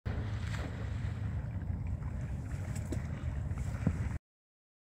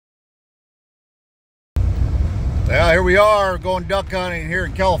Here we are going duck hunting here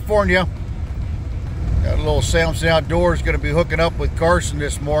in California. Got a little Samson Outdoors going to be hooking up with Carson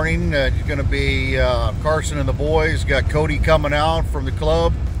this morning. It's going to be Carson and the boys. Got Cody coming out from the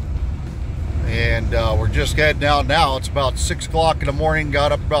club. And we're just heading out now. It's about 6 o'clock in the morning.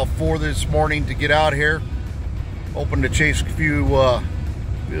 Got up about 4 this morning to get out here. Hoping to chase a few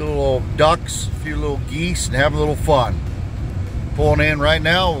little ducks, a few little geese, and have a little fun. Pulling in right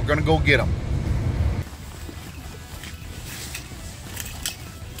now. We're going to go get them.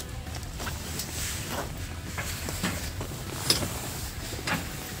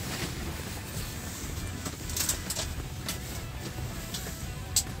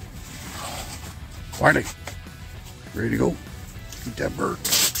 Wiley, ready to go? Get that bird.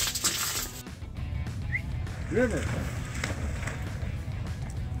 River.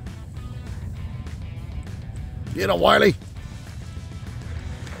 Get him, Wiley.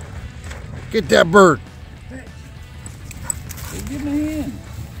 Get that bird. Hey, give me a hand.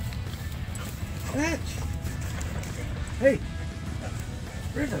 Catch. Hey,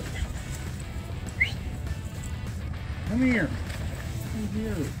 River. Come here. Come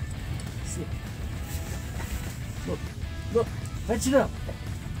here. Sit. Look, fetch it up.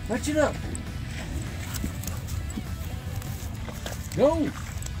 Fetch it up. Go.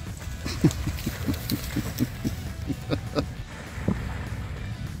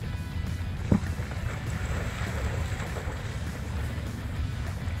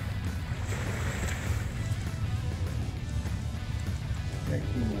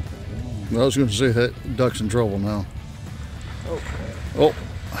 I was going to say that duck's in trouble now. Oh.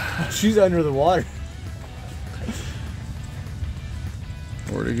 She's under the water.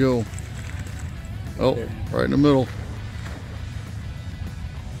 Where'd he go? Oh, there. Right in the middle.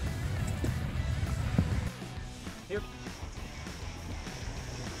 Here.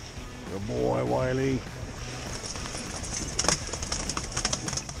 Good boy, Wiley.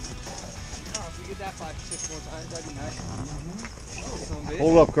 Oh, if we get that 5 to 6 more times, that'd be nice.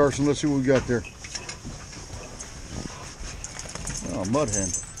 Hold up, Carson. Let's see what we got there. Oh, mud hen.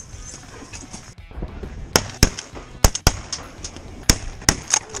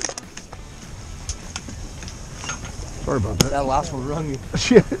 Sorry about that. That last one rung you.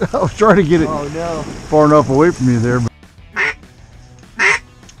 Shit, I was trying to get it far enough away from you there. But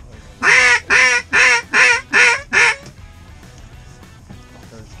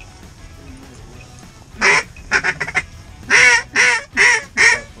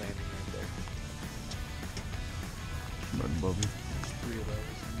above you.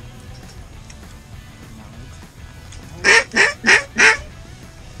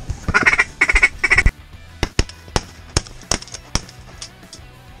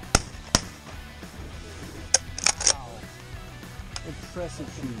 Impressive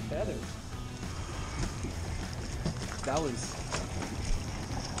feathers.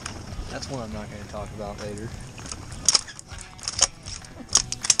 That's one I'm not going to talk about later.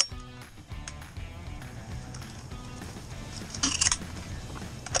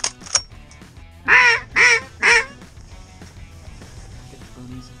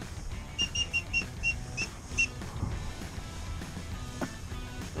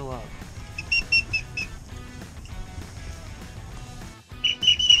 Still up.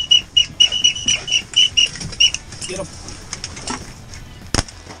 Get him.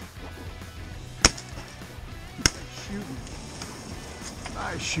 Shooting.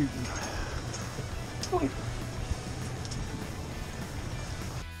 Nice shooting.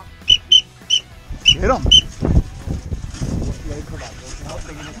 Get him.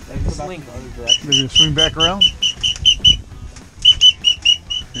 Swing. Maybe you swing back around.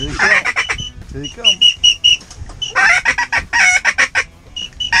 Here they come. Here they come.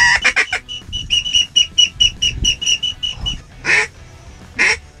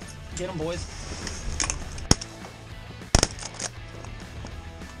 Get them, boys.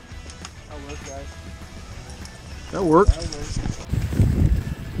 That'll work, guys. That worked.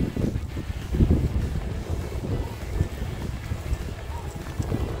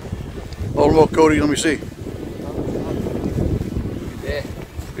 Hold them up, Cody. Let me see. Good day.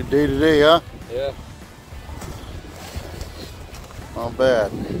 Good day today, huh? Yeah. Not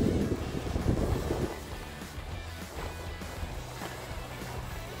bad.